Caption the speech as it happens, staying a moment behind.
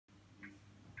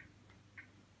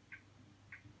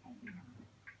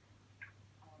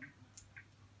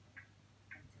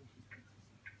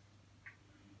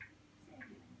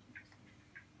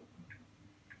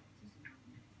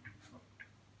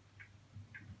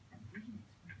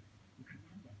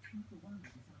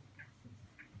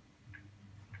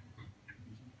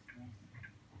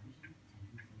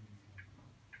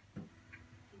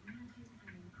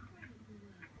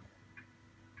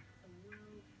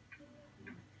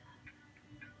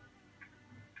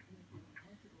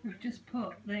We've just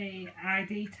put the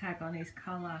ID tag on his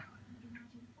collar,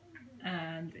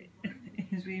 and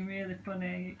it's been really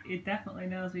funny. He definitely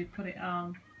knows we've put it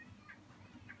on.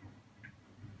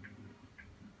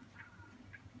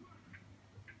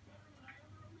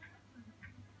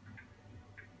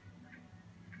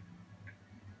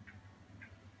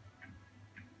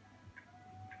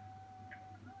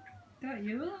 Don't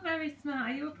you look very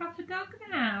smart? Are you a proper dog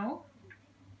now?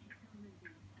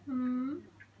 Hmm?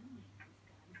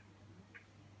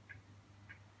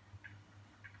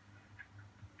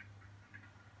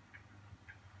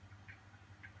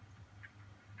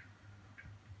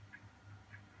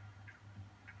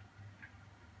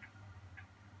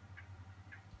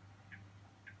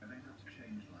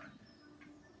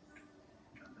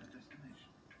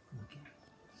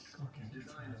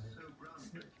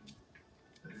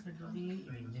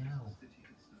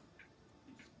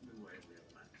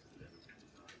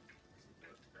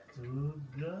 Good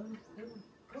girl.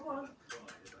 Come on.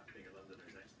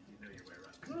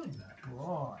 Good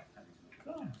boy.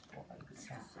 Good boy,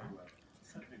 Sam.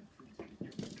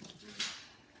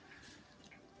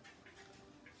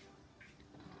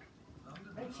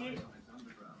 That's it.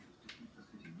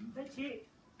 That's it.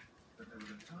 Good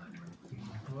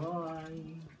boy.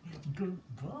 Good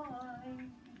boy.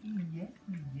 Yes, yes.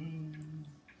 Good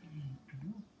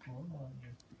boy. Oh,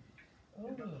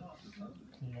 clever boy.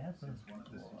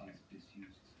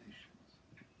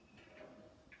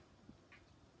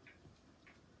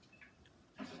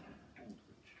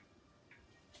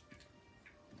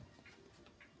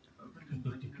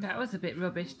 That was a bit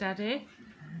rubbish, Daddy.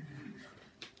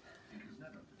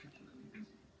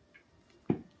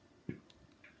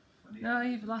 No,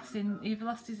 you've lost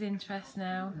his interest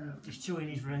now. Just chewing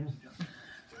his ring.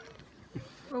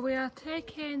 Well, we are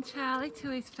taking Charlie to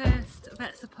his first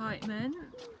vet's appointment,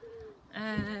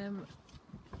 and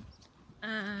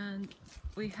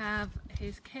we have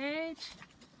his cage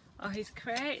or his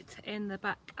crate in the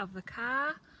back of the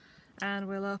car, and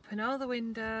we'll open all the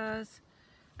windows,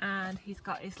 and he's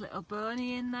got his little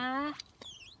bony in there.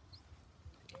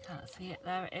 You can't see it,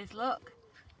 there it is, look.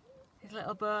 His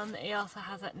little bone that he also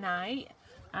has at night,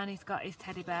 and he's got his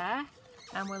teddy bear.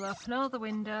 And we'll open all the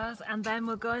windows, and then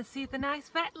we'll go and see the nice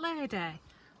vet lady.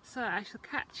 So I shall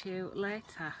catch you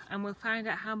later, and we'll find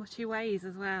out how much he weighs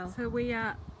as well. So we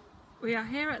are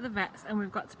here at the vet's, and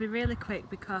we've got to be really quick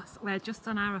because we're just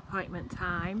on our appointment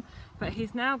time. But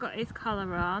he's now got his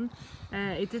collar on.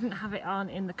 He didn't have it on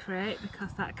in the crate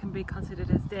because that can be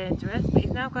considered as dangerous, but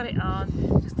he's now got it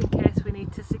on just in case we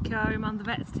need to secure him on the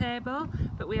vet's table.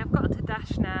 But we have got to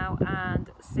dash now and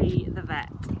see the vet.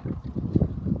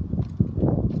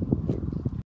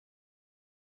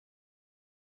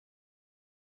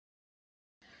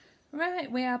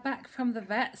 Right, we are back from the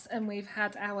vet's and we've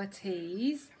had our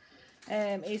teas.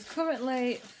 He's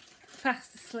currently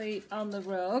fast asleep on the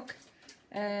rug.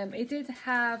 He did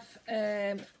have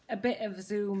a bit of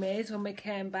zoomies when we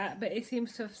came back, but he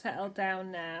seems to have settled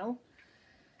down now.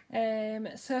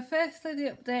 So firstly,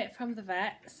 the update from the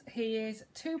vet's. He is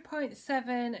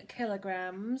 2.7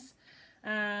 kilograms,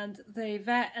 and the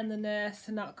vet and the nurse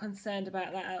are not concerned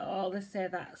about that at all. They say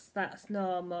that's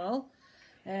normal.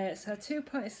 So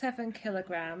 2.7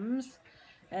 kilograms.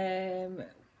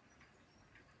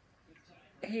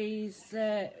 He's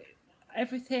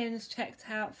everything's checked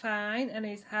out fine, and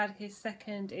he's had his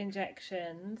second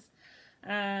injections,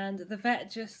 and the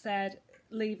vet just said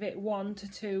leave it 1 to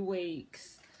 2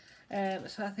 weeks.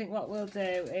 So I think what we'll do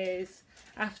is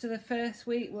after the first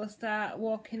week we'll start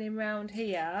walking him round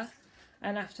here,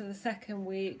 and after the second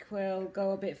week we'll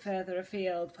go a bit further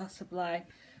afield, possibly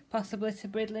to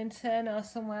Bridlington or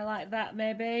somewhere like that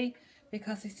maybe,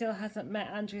 because he still hasn't met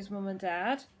Andrew's mum and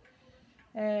dad.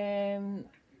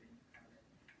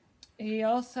 He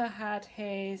also had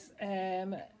his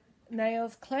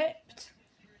nails clipped.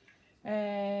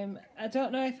 I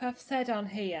don't know if I've said on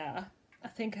here, I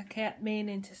think I kept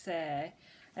meaning to say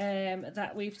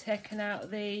that we've taken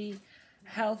out the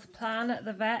health plan at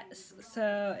the vet's,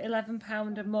 so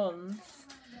 £11 a month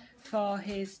for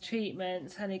his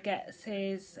treatments, and he gets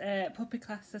his puppy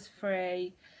classes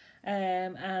free,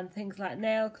 and things like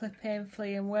nail clipping,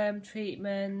 flea and worm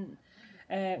treatment,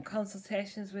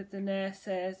 consultations with the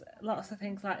nurses, lots of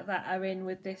things like that are in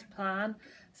with this plan.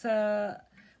 So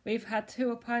we've had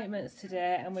 2 appointments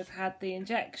today, and we've had the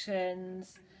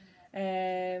injections,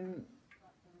 the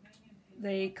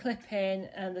clipping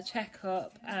and the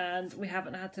checkup, and we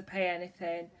haven't had to pay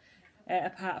anything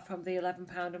apart from the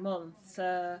 £11 a month.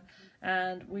 So,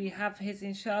 and we have his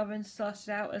insurance sorted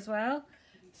out as well.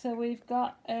 So we've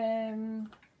got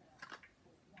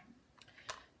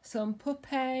some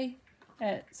puppy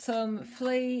some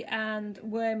flea and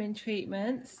worming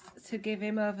treatments to give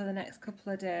him over the next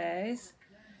couple of days.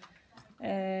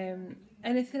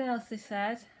 Anything else they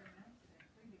said?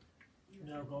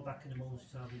 No, go back in a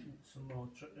month's time with some more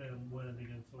worming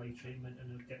and flea treatment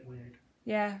and it'll get weird.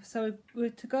 Yeah, so we're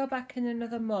to go back in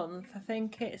another month. I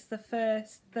think it's the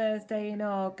first Thursday in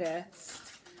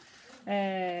August.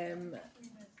 And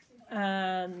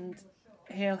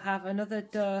he'll have another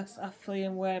dose of flea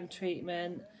and worm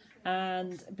treatment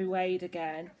and be weighed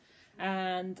again.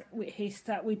 And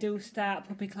we do start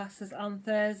puppy classes on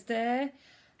Thursday.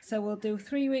 So we'll do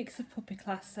 3 weeks of puppy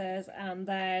classes, and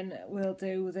then we'll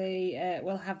do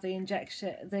we'll have the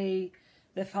injection, the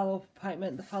follow-up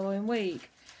appointment the following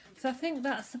week. So I think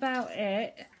that's about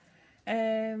it.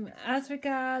 As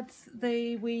regards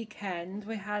the weekend,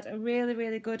 we had a really,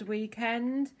 really good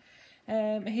weekend.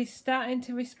 He's starting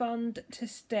to respond to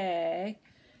stay.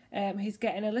 He's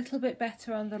getting a little bit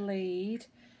better on the lead,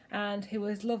 and he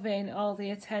was loving all the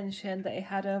attention that he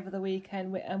had over the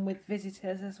weekend and with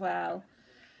visitors as well.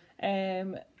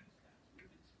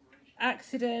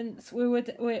 Accidents,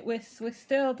 we're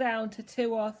still down to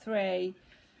 2 or 3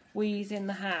 wees in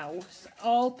the house,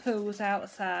 all poos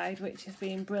outside, which has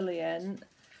been brilliant.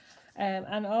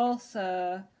 And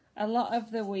also a lot of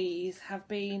the wees have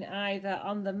been either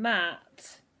on the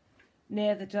mat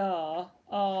near the door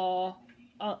or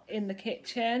in the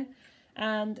kitchen,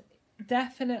 and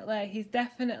he's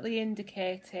definitely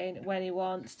indicating when he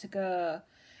wants to go.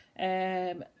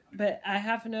 But I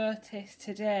have noticed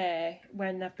today,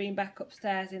 when I've been back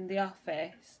upstairs in the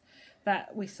office,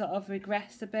 that we sort of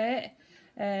regress a bit.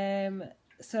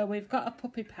 So we've got a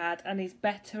puppy pad, and he's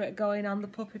better at going on the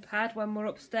puppy pad when we're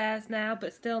upstairs now,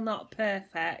 but still not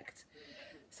perfect.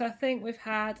 So I think we've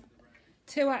had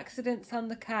 2 accidents on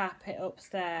the carpet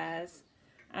upstairs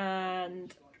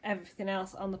and everything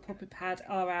else on the puppy pad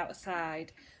or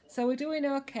outside. So we're doing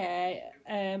okay,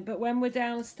 but when we're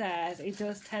downstairs, he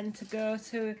does tend to go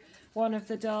to one of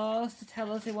the doors to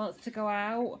tell us he wants to go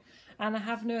out. And I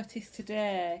have noticed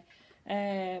today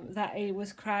that he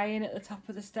was crying at the top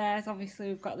of the stairs. Obviously,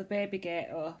 we've got the baby gate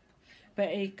up, but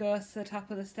he goes to the top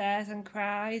of the stairs and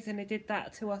cries, and he did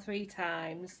that 2 or 3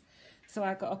 times. So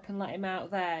I got up and let him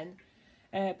out then.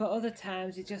 But other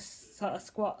times he just sort of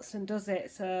squats and does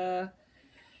it, so...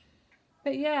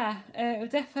 But yeah, we're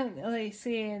definitely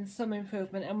seeing some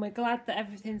improvement, and we're glad that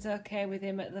everything's okay with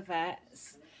him at the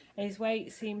vets. His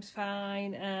weight seems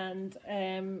fine, and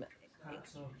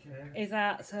Heart's okay. his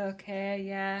heart's okay,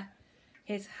 yeah.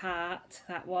 His heart,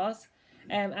 that was.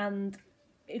 And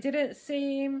he didn't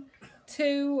seem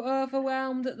too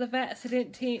overwhelmed at the vets. He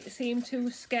didn't seem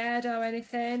too scared or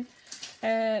anything.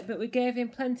 But we gave him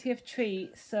plenty of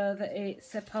treats so that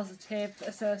it's a positive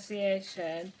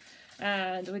association.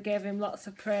 And we gave him lots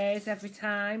of praise every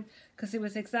time, because he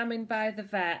was examined by the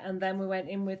vet, and then we went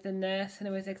in with the nurse and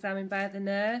he was examined by the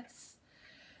nurse.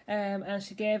 And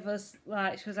she gave us,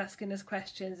 she was asking us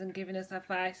questions and giving us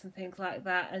advice and things like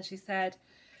that. And she said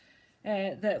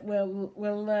that we'll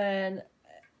learn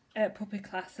at puppy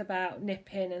class about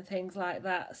nipping and things like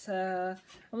that. So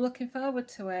I'm looking forward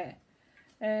to it.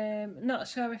 Not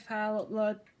sure if I'll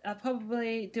upload. I'll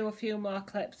probably do a few more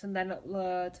clips and then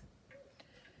upload.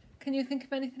 Can you think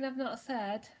of anything I've not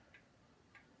said?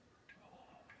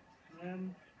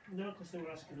 No, because they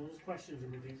were asking us questions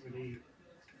and we didn't really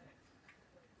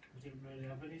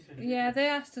have anything. Yeah, they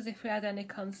asked us if we had any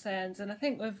concerns, and I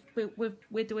think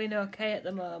we're doing okay at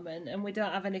the moment, and we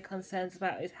don't have any concerns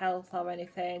about his health or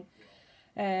anything.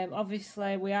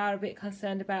 Obviously, we are a bit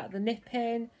concerned about the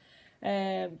nipping,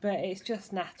 but it's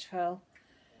just natural.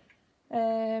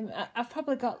 I've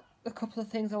probably got a couple of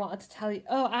things I wanted to tell you.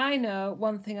 Oh, I know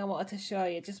one thing I wanted to show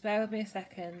you. Just bear with me a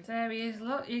second. There he is.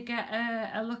 Look, you get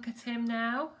a look at him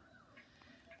now.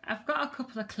 I've got a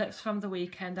couple of clips from the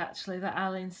weekend actually that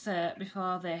I'll insert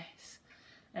before this.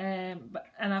 And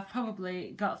I've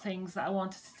probably got things that I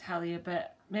wanted to tell you,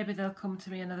 but maybe they'll come to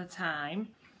me another time.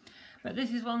 But this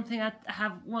is one thing I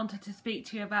have wanted to speak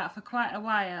to you about for quite a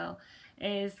while,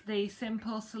 is the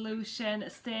Simple Solution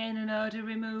Stain and Odour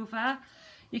Remover.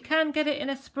 You can get it in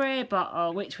a spray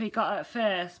bottle, which we got at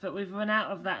first, but we've run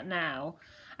out of that now.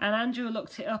 And Andrew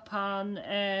looked it up on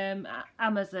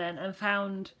Amazon and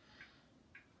found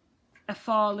a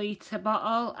 4-litre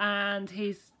bottle, and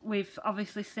we've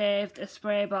obviously saved a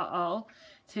spray bottle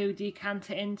to decant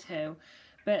it into.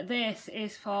 But this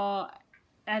is for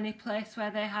any place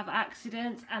where they have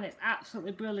accidents, and it's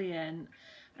absolutely brilliant.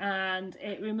 And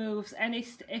it removes any,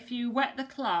 if you wet the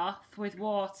cloth with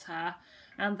water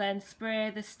and then spray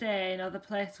the stain or the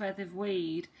place where they've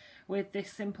weed with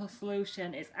this simple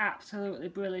solution, it's absolutely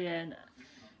brilliant.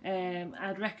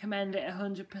 I'd recommend it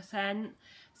 100%.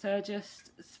 So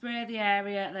just spray the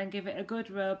area, then give it a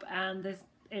good rub, and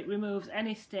it removes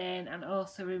any stain and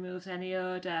also removes any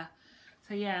odour.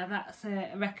 So yeah, that's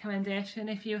a recommendation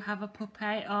if you have a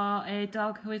puppy or a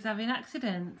dog who is having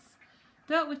accidents.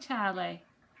 Don't we, Charlie?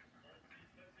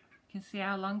 You can see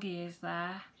how long he is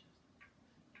there.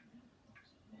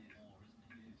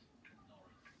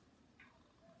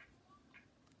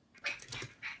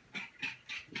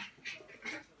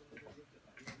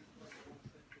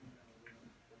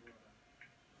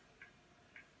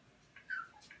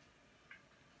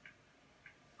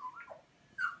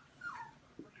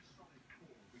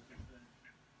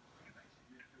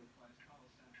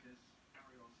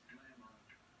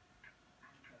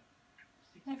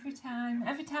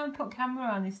 Every time I put camera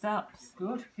on, he stops.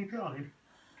 Good, keep it on him.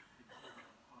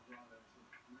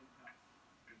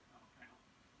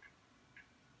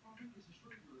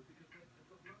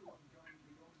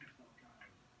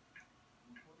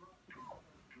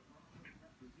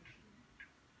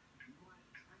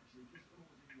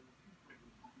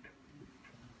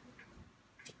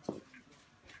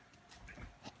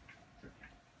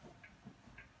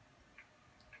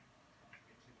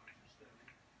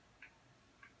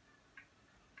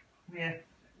 Yeah.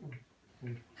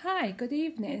 Hi, good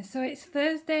evening. So it's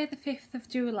Thursday the 5th of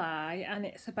July and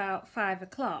it's about 5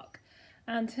 o'clock,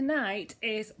 and tonight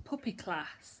is puppy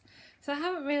class. So I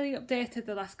haven't really updated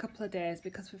the last couple of days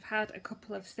because we've had a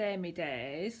couple of samey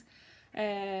days,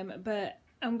 but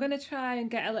I'm going to try and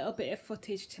get a little bit of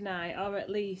footage tonight, or at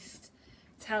least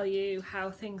tell you how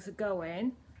things are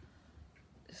going.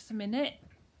 Just a minute.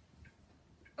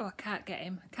 Oh, I can't get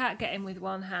him. I can't get him with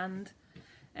one hand.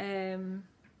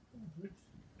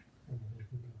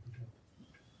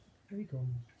 Here he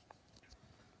comes.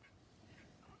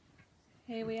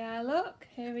 Here we are, look.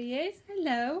 Here he is.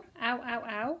 Hello. Ow, ow,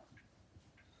 ow.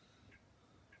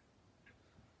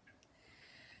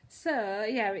 So,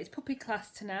 yeah, it's puppy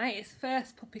class tonight. It's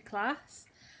first puppy class.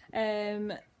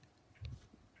 From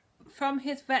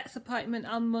his vet's appointment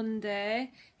on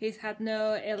Monday, he's had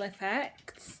no ill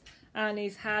effects. And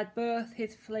he's had both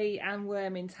his flea and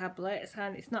worming tablets,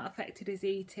 and it's not affected his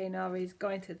eating or his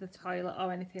going to the toilet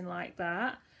or anything like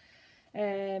that.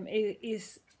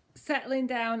 He's settling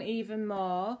down even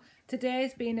more.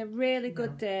 Today's been a really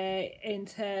good day in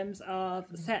terms of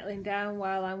settling down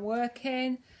while I'm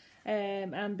working,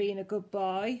 and being a good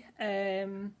boy.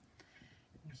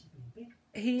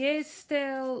 He is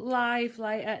still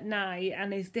lively at night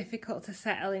and is difficult to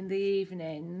settle in the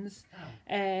evenings,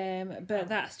 but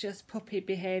that's just puppy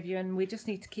behaviour, and we just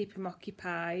need to keep him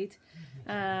occupied.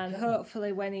 And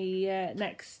hopefully when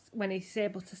he's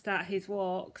able to start his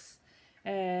walks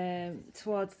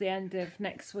towards the end of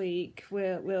next week,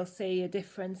 we'll see a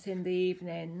difference in the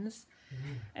evenings.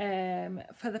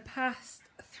 For the past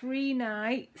 3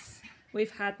 nights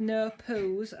we've had no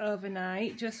poos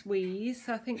overnight, just wheeze,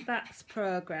 so I think that's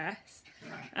progress.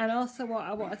 And also what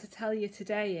I wanted to tell you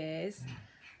today is,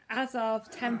 as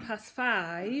of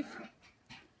 5:10,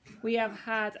 we have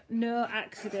had no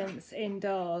accidents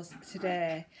indoors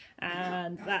today,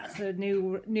 and that's a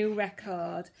new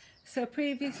record. So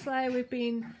previously we've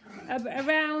been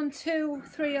around 2,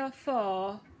 3 or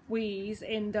 4 wheeze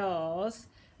indoors,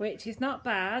 which is not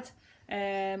bad.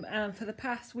 And for the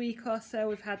past week or so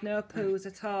we've had no poos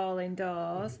at all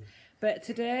indoors, but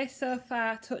today so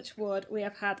far, touch wood, we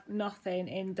have had nothing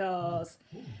indoors.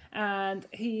 And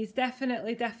he's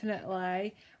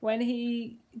definitely, when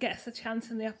he gets the chance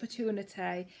and the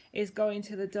opportunity, is going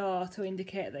to the door to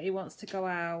indicate that he wants to go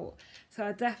out. So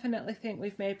I definitely think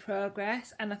we've made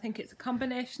progress, and I think it's a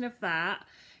combination of that,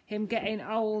 him getting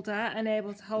older and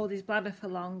able to hold his bladder for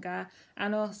longer,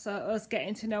 and also us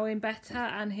getting to know him better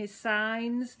and his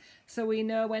signs, so we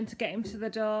know when to get him to the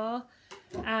door.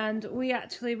 And we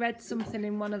actually read something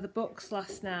in one of the books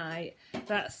last night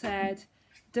that said,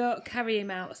 don't carry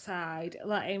him outside,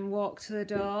 let him walk to the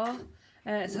door.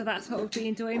 So that's what we've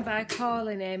been doing by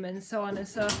calling him and so on and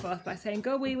so forth, by saying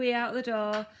go wee wee out the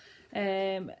door.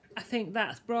 I think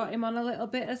that's brought him on a little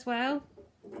bit as well.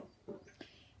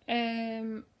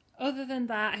 Other than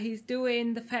that, he's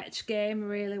doing the fetch game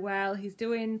really well. He's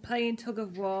playing tug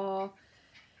of war.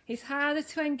 He's harder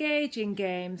to engage in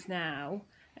games now,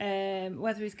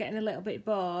 whether he's getting a little bit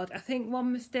bored. I think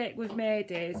one mistake we've made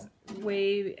is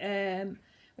we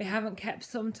haven't kept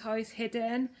some toys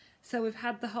hidden, so we've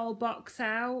had the whole box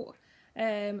out.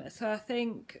 So I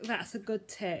think that's a good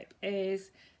tip, is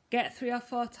get 3 or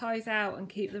 4 toys out and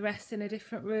keep the rest in a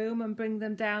different room and bring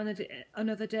them down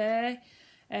another day.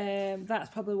 That's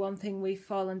probably one thing we've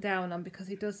fallen down on, because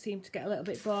he does seem to get a little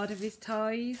bit bored of his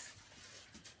toys.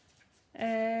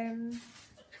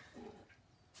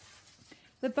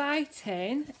 the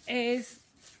biting is,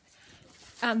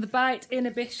 and the bite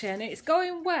inhibition, it's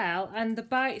going well, and the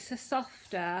bites are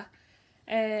softer,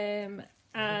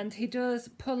 and he does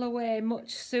pull away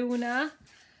much sooner,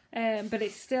 but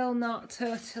it's still not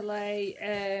totally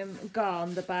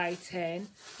gone, the biting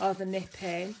or the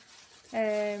nipping.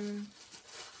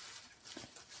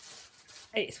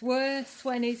 It's worse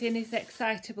when he's in his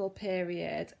excitable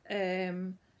period.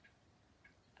 I'd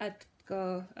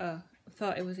go, oh, I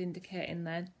thought it was indicating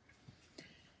then.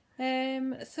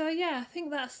 So yeah, I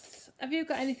think that's, have you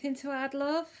got anything to add,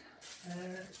 love?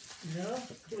 No,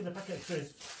 give me a packet of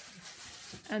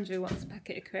crisps. Andrew wants a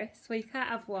packet of crisps, well you can't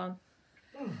have one.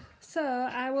 So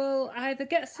I will either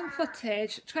get some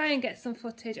footage, try and get some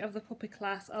footage of the puppy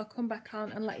class, or come back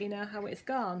on and let you know how it's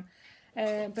gone.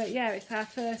 But yeah, it's our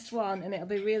first one and it'll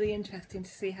be really interesting to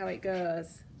see how it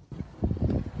goes.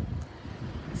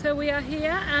 So we are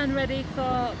here and ready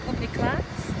for puppy class.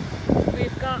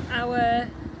 We've got our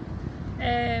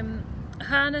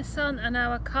harness on and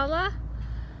our collar,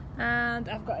 and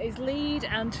I've got his lead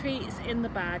and treats in the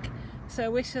bag.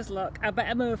 So wish us luck. I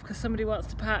better move because somebody wants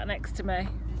to park next to me.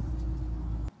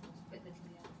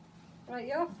 Right,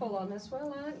 you're full on as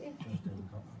well, aren't you?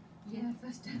 Yeah,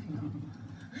 first time.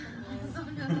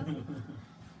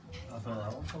 I felt like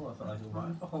I felt like it was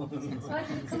my fault. So I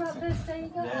can come out first day you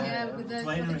got? Yeah, with the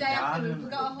day after, we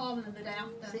got home and then the day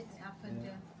after it happened,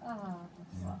 yeah. Oh.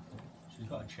 Yeah. She's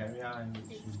got a cherry eye,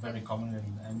 which is very common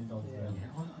in any dog.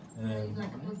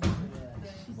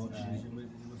 But she's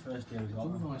the first day we got her,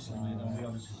 and we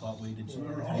obviously thought we did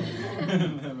something wrong.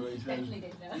 Definitely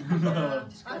did, no.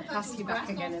 Just going to pass you back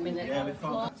again a minute. Yeah, we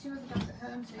thought.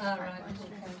 Alright,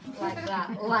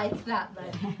 okay. Like that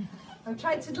then. I'm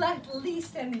trying to let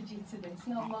least energy to this,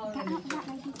 not more energy.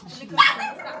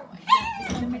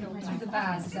 In the middle, through the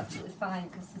bars is absolutely fine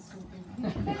because this will be...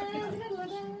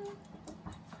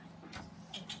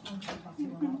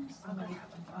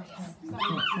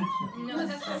 You're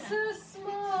so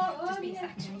smart, aren't you?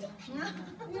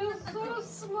 You're so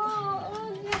smart,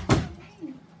 aren't you?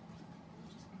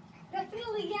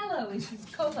 Definitely yellow is his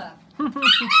colour.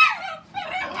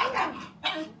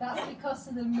 That's because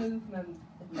of the movement,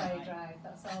 the play drive,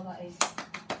 that's all that is.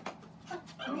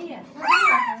 Here.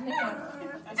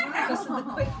 It's because of the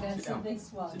quickness of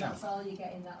this one, that's all you're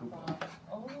getting that for.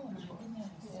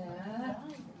 Yeah,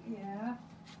 yeah.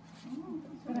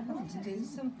 Gonna have to do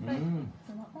something.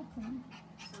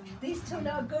 These two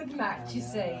are a good match, you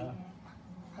see.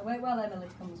 I'll wait while Emily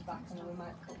comes back and then we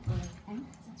might cook them.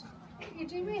 What are you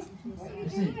doing? What are you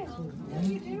doing? What are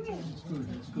you doing?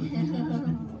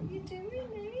 What are you doing,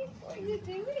 eh? What are you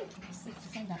doing?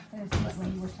 Say that first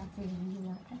when you were chatting and you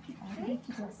were like, I hate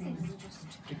to do this.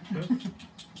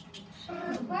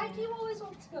 Why do you always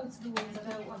want to go to the ones I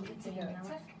don't want you to go to?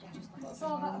 What's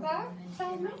all that about?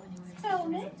 Tell me. Tell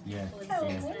me. Yeah. Tell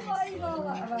me. What is all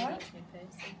that about?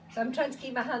 So I'm trying to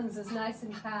keep my hands as nice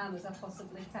and calm as I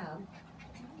possibly can,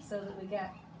 so that we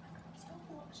get.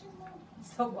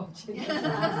 Stop watching.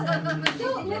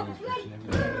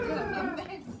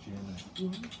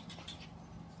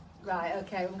 Right,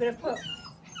 okay, we're going to put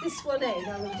this one in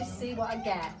and we'll just see what I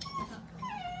get.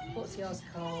 What's yours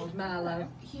called? Marlowe.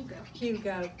 Hugo.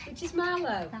 Hugo. Which is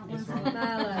Marlowe?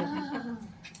 Marlowe.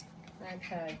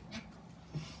 Okay.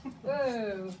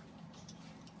 Whoa.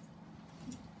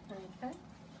 Okay.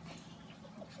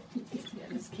 Yeah,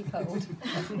 just keep hold.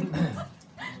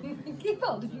 Keep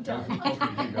hold if you don't. I'll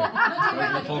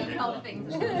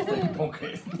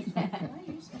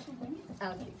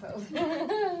keep hold.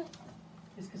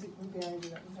 Just because it wouldn't be over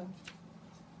that was all.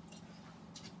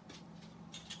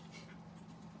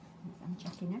 I'm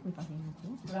checking everybody in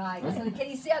the Right, so can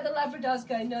you see how the Labrador's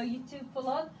going? No, you two full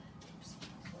on.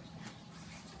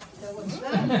 So what's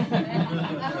that?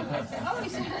 Oh,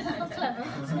 he's clever.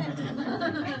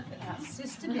 That's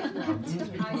just a bit loud.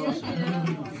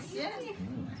 Yeah.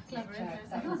 Clever, isn't it?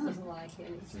 That one doesn't like it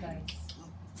in its face.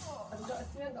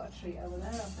 We haven't got a treat over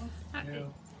there, have we?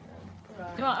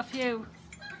 Right. You want a few?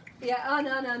 Yeah, oh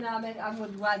no, I mean, I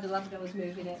wondered why the Labrador was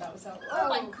moving it, that was all. Oh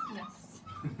my goodness.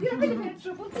 You're having a bit of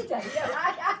trouble today,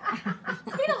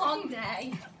 It's been a long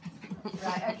day.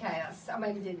 Right, okay, I'm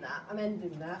ending that,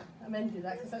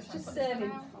 because that's just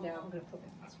serving. No, I'm going to put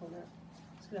this one out.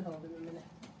 I'm just going to hold them a minute.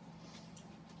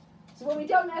 So what we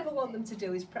don't ever want them to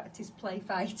do is practice play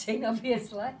fighting,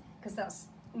 obviously, because that's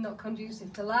not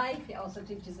conducive to life. It also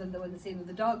teaches them that when they're seen with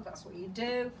the dog, that's what you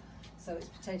do. So it's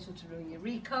potential to ruin your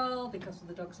recall because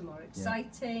the dogs are more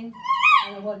exciting.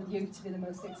 And I want you to be the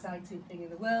most exciting thing in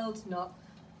the world, not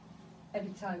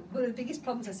every time. One of the biggest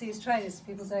problems I see as trainers,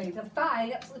 people say, they're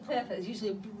fine, absolutely perfect. There's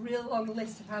usually a real long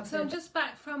list of how to... So I'm just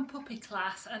back from puppy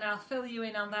class and I'll fill you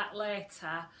in on that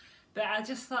later. But I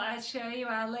just thought I'd show you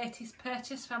our latest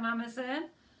purchase from Amazon.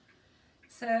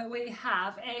 So we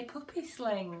have a puppy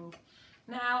sling.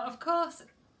 Now, of course,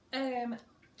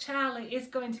 Charlie is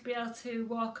going to be able to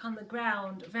walk on the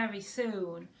ground very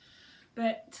soon.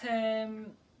 But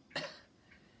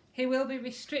he will be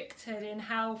restricted in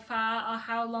how far or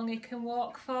how long he can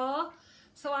walk for.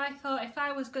 So I thought if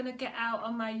I was going to get out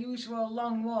on my usual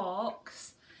long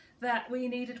walks, that we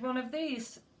needed one of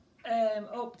these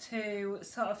up to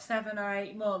sort of 7 or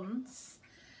 8 months.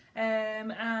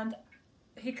 And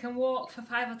he can walk for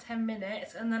 5 or 10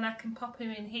 minutes and then I can pop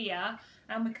him in here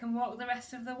and we can walk the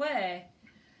rest of the way.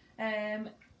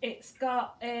 It's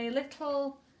got a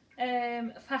little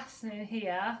fastening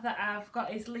here that I've got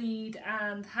his lead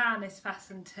and harness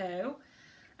fastened to,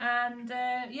 and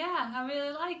yeah, I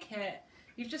really like it.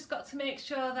 You've just got to make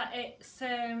sure that it's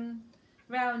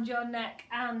round your neck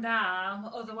and arm,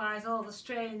 otherwise all the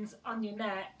strain's on your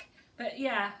neck. But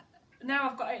yeah, now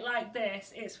I've got it like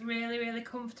this, it's really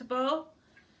comfortable,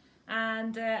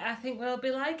 and I think we'll be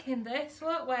liking this,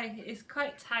 won't we? He's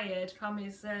quite tired from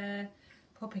his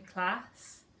puppy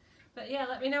class. But yeah,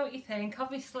 let me know what you think.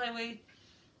 Obviously,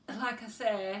 like I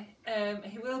say,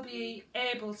 he will be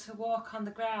able to walk on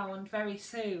the ground very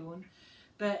soon,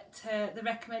 but the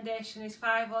recommendation is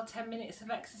 5 or 10 minutes of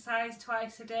exercise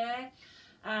twice a day,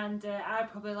 and I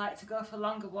probably like to go for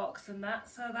longer walks than that,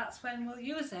 so that's when we'll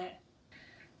use it.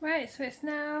 Right, so it's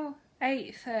now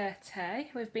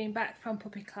 8:30. We've been back from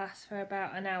puppy class for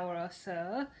about an hour or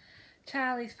so.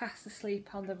 Charlie's fast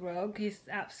asleep on the rug, he's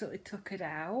absolutely tuckered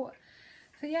out.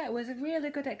 So yeah, it was a really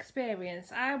good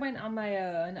experience. I went on my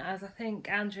own as I think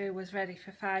Andrew was ready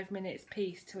for 5 minutes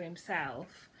peace to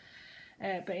himself.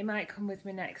 But he might come with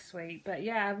me next week. But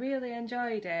yeah, I really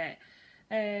enjoyed it.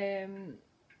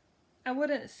 I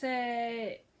wouldn't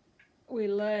say we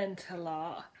learnt a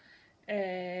lot,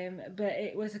 but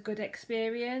it was a good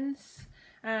experience.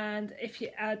 And if you,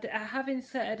 I have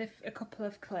inserted a couple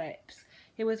of clips.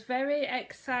 He was very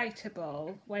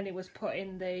excitable when he was put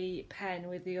in the pen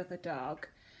with the other dog,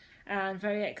 and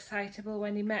very excitable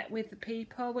when he met with the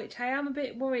people, which I am a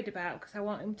bit worried about because I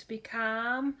want him to be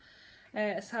calm.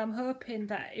 So I'm hoping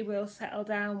that he will settle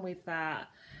down with that.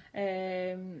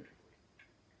 And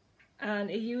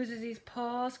he uses his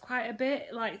paws quite a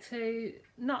bit, like to,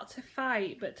 not to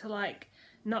fight, but to like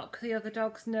knock the other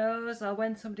dog's nose, or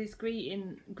when somebody's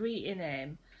greeting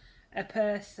him, a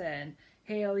person,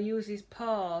 he'll use his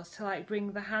paws to like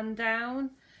bring the hand down,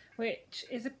 which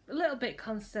is a little bit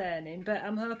concerning, but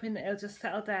I'm hoping that he'll just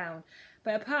settle down.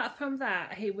 But apart from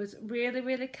that, he was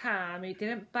really calm. He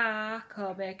didn't bark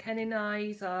or make any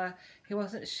noise, or he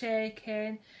wasn't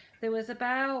shaking. There was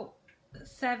about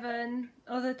 7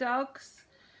 other dogs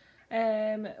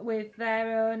with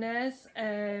their owners,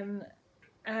 and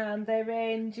they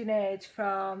range in age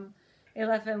from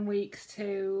 11 weeks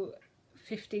to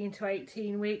 15 to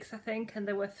 18 weeks, I think, and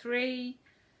there were 3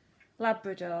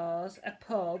 Labradors, a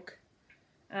pug,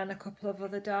 and a couple of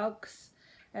other dogs.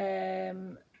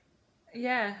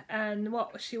 Yeah, and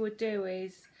what she would do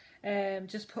is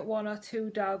just put 1 or 2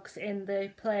 dogs in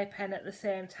the playpen at the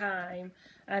same time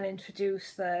and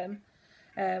introduce them.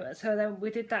 So then we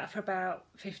did that for about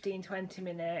 15-20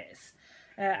 minutes.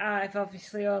 I've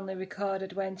obviously only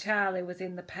recorded when Charlie was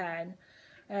in the pen,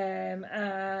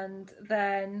 and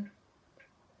then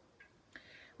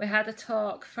we had a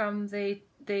talk from the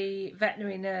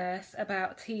veterinary nurse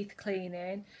about teeth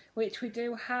cleaning, which we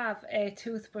do have a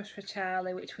toothbrush for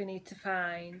Charlie, which we need to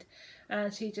find,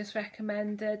 and she just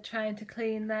recommended trying to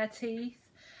clean their teeth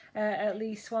at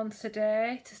least once a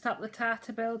day to stop the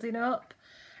tartar building up.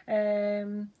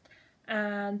 And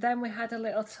then we had a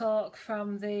little talk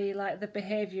from the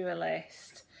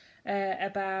behaviouralist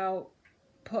about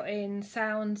putting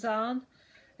sounds on,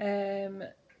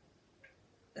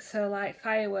 so like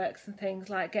fireworks and things,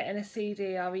 like getting a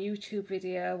CD or a YouTube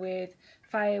video with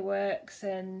fireworks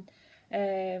and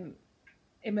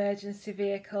emergency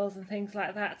vehicles and things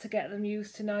like that to get them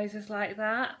used to noises like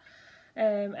that.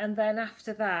 And then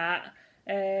after that,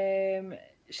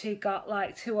 she got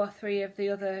like 2 or 3 of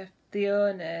the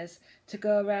owners to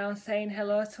go around saying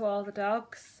hello to all the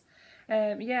dogs.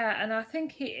 Yeah, and I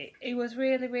think he was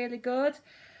really good.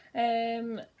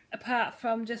 Apart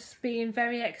from just being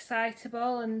very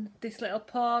excitable and this little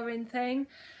pawing thing,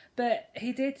 but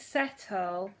he did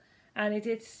settle and he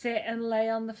did sit and lay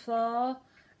on the floor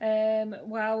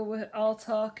while we were all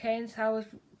talking, so I was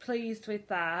pleased with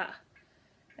that.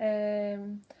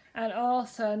 And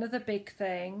also another big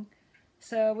thing,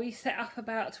 So we set off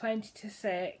about 20 to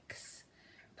 6,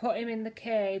 put him in the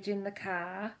cage in the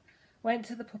car, went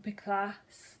to the puppy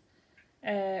class.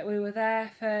 We were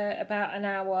there for about an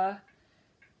hour,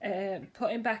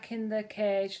 put him back in the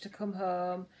cage to come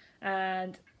home,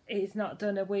 and he's not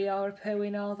done a wee or a poo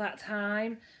in all that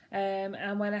time.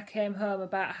 And when I came home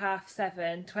about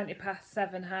 7:30, 20 past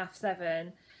 7,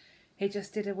 7:30, he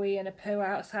just did a wee and a poo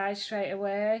outside straight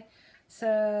away.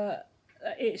 So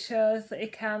it shows that he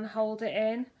can hold it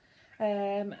in.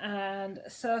 And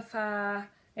so far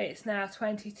it's now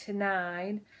 20 to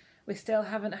 9. We still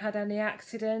haven't had any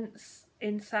accidents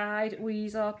inside,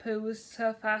 wees or poos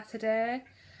so far today.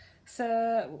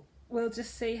 So we'll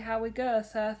just see how we go.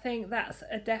 So I think that's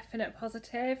a definite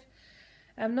positive.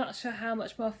 I'm not sure how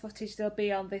much more footage there'll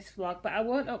be on this vlog, but I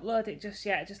won't upload it just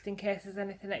yet, just in case there's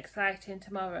anything exciting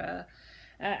tomorrow.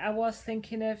 I was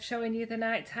thinking of showing you the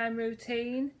nighttime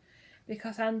routine,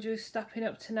 because Andrew's stopping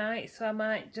up tonight, so I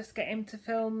might just get him to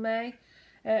film me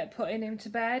putting him to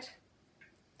bed.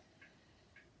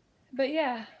 But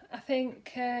yeah, I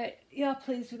think you're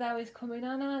pleased with how he's coming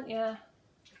on, aren't you?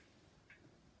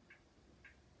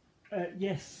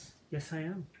 Yes, I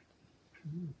am.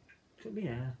 Took me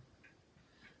air.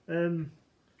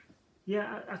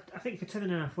 Yeah, I think for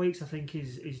 10.5 weeks, I think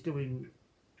he's doing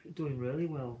really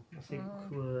well. I think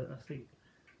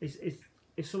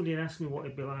if somebody had asked me what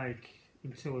it'd be like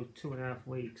in 2.5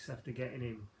 weeks after getting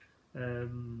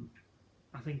him,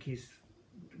 I think he's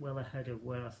well ahead of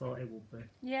where I thought he would be.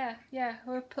 Yeah,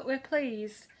 we're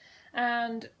pleased.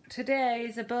 And today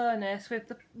is a bonus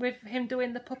with him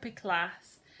doing the puppy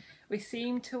class. We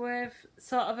seem to have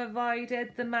sort of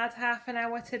avoided the mad half an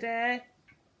hour today.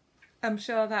 I'm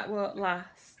sure that won't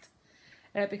last,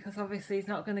 because obviously he's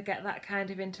not going to get that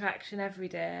kind of interaction every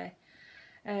day.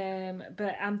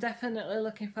 But I'm definitely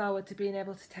looking forward to being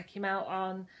able to take him out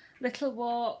on little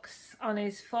walks on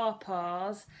his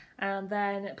forepaws, and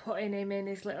then putting him in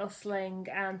his little sling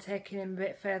and taking him a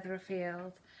bit further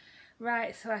afield.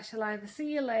 Right, so I shall either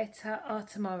see you later or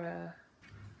tomorrow.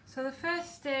 So the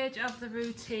first stage of the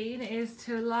routine is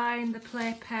to line the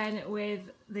playpen with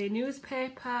the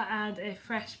newspaper and a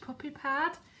fresh puppy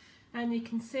pad, and you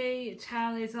can see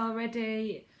Charlie's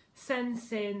already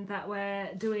sensing that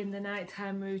we're doing the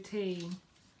nighttime routine,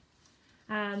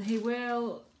 and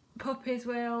puppies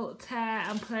will tear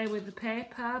and play with the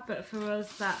paper, but for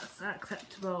us that's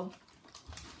acceptable.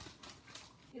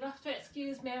 You'll have to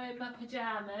excuse me, I'm in my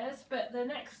pyjamas, but the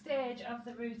next stage of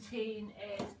the routine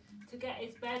is to get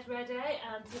his bed ready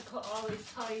and to put all his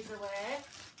toys away.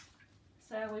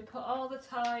 So we put all the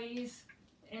toys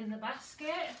in the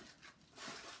basket.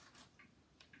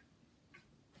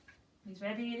 He's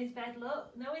ready in his bed,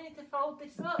 look. Now we need to fold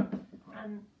this up,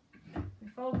 and we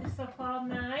fold this up all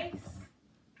nice.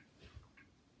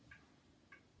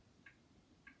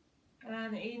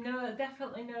 And he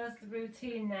definitely knows the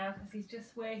routine now, because he's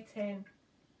just waiting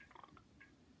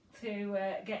to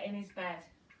get in his bed.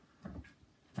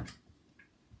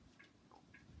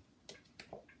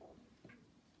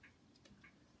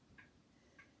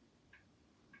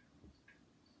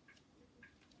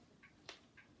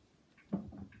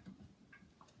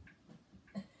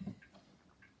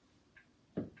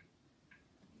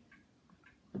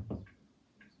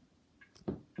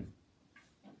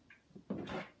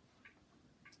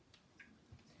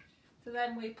 So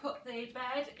then we put the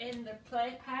bed in the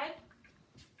playpen,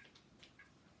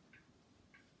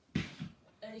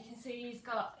 and you can see he's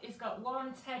got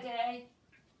one teddy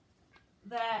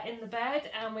there in the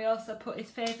bed, and we also put his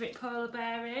favourite polar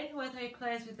bear in. Whether he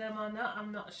plays with them or not,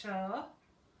 I'm not sure.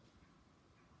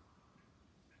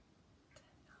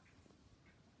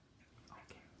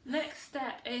 Next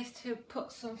step is to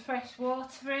put some fresh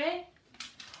water in.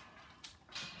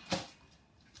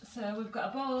 So we've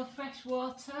got a bowl of fresh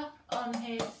water on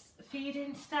his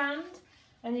feeding stand,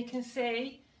 and you can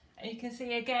see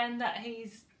again that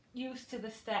he's used to the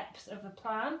steps of the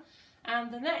plan. And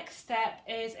the next step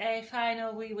is a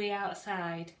final wee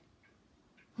outside.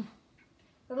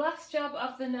 The last job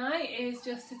of the night is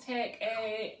just to take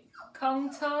a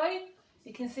Kong toy.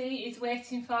 You can see he's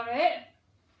waiting for it.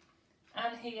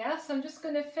 And here, so I'm just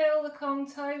going to fill the Kong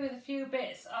toy with a few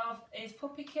bits of his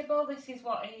puppy kibble. This is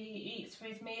what he eats for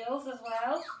his meals as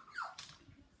well.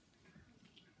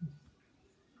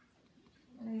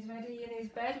 And he's ready in his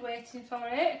bed waiting for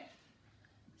it.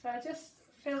 So I just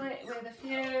fill it with a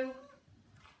few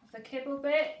of the kibble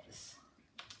bits.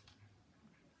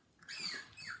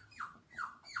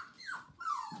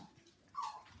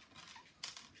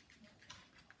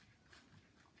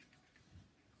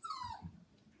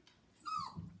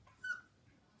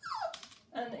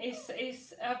 And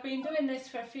I've been doing this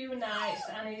for a few nights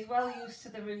and he's well used to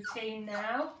the routine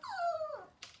now.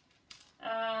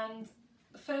 And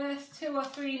the first 2 or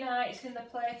 3 nights in the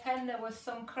playpen there was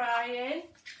some crying,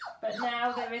 but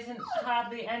now there isn't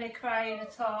hardly any crying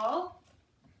at all.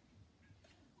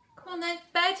 Come on then,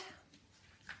 bed.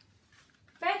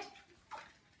 Bed.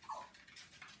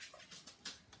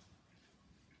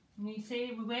 And you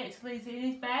see, we wait till he's in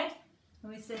his bed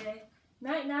and we say,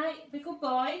 night night, be good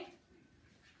boy.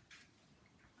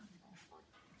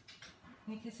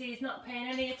 You can see he's not paying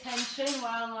any attention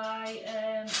while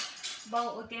I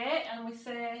bolt the gate, and we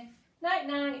say, night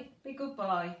night, be good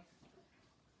boy.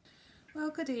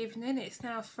 Well, good evening, it's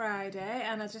now Friday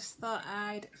and I just thought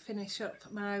I'd finish up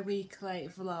my weekly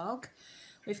vlog.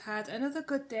 We've had another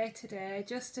good day today,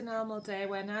 just a normal day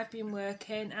when I've been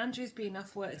working. Andrew's been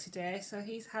off work today, so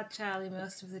he's had Charlie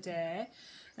most of the day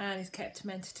and he's kept him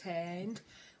entertained.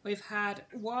 We've had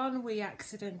one wee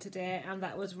accident today and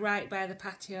that was right by the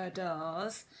patio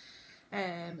doors.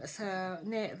 So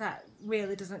that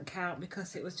really doesn't count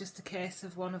because it was just a case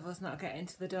of one of us not getting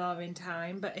to the door in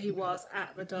time, but he was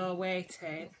at the door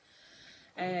waiting.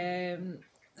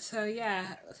 So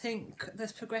yeah, I think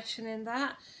there's progression in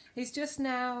that. He's just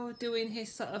now doing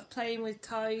his sort of playing with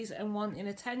toys and wanting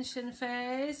attention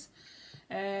phase,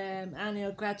 and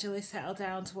he'll gradually settle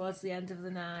down towards the end of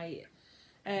the night.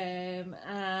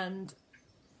 And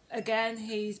again,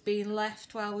 he's been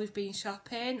left while we've been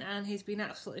shopping and he's been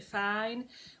absolutely fine.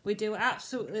 We do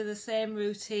absolutely the same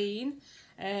routine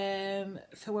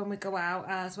for when we go out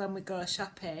as when we go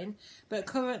shopping, but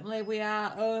currently we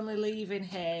are only leaving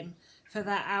him for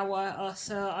that hour or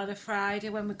so on a Friday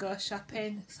when we go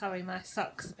shopping. Sorry, my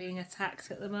sock's being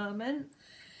attacked at the moment.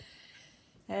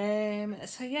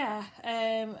 So yeah,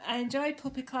 I enjoy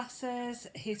puppy classes.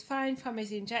 He's fine from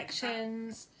his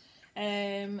injections.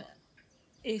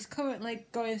 He's currently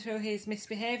going through his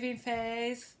misbehaving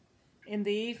phase in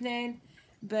the evening,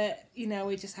 but you know,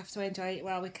 we just have to enjoy it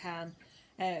while we can.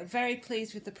 Very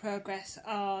pleased with the progress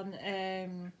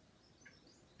on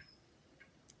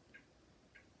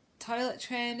toilet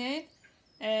training.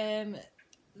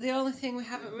 The only thing we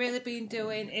haven't really been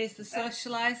doing is the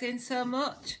socialising so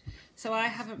much. So I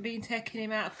haven't been taking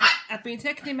him out. I've been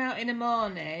taking him out in the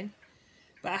morning,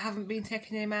 but I haven't been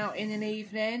taking him out in an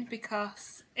evening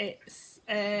because it's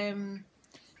been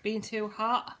too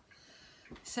hot.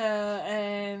 So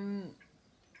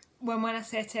when I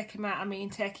say take him out, I mean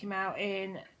take him out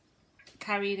in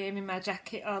carrying him in my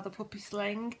jacket or the puppy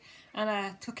sling. And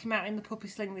I took him out in the puppy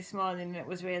sling this morning and it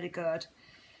was really good.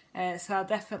 So I'll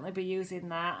definitely be using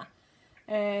that.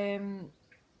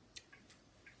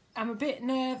 I'm a bit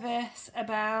nervous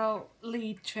about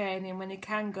lead training when he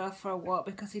can go for a walk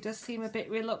because he does seem a bit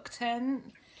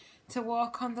reluctant to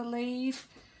walk on the lead.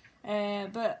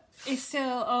 But he's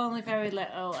still only very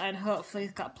little and hopefully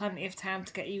he's got plenty of time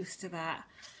to get used to that.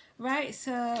 Right,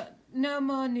 so no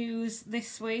more news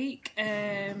this week.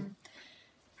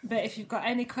 But if you've got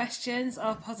any questions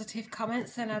or positive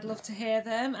comments, then I'd love to hear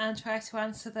them and try to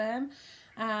answer them.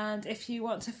 And if you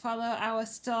want to follow our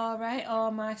story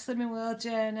or my Slimming World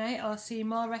journey or see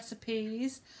more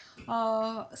recipes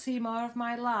or see more of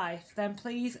my life, then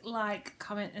please like,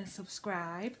 comment and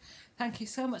subscribe. Thank you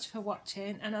so much for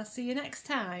watching and I'll see you next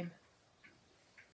time.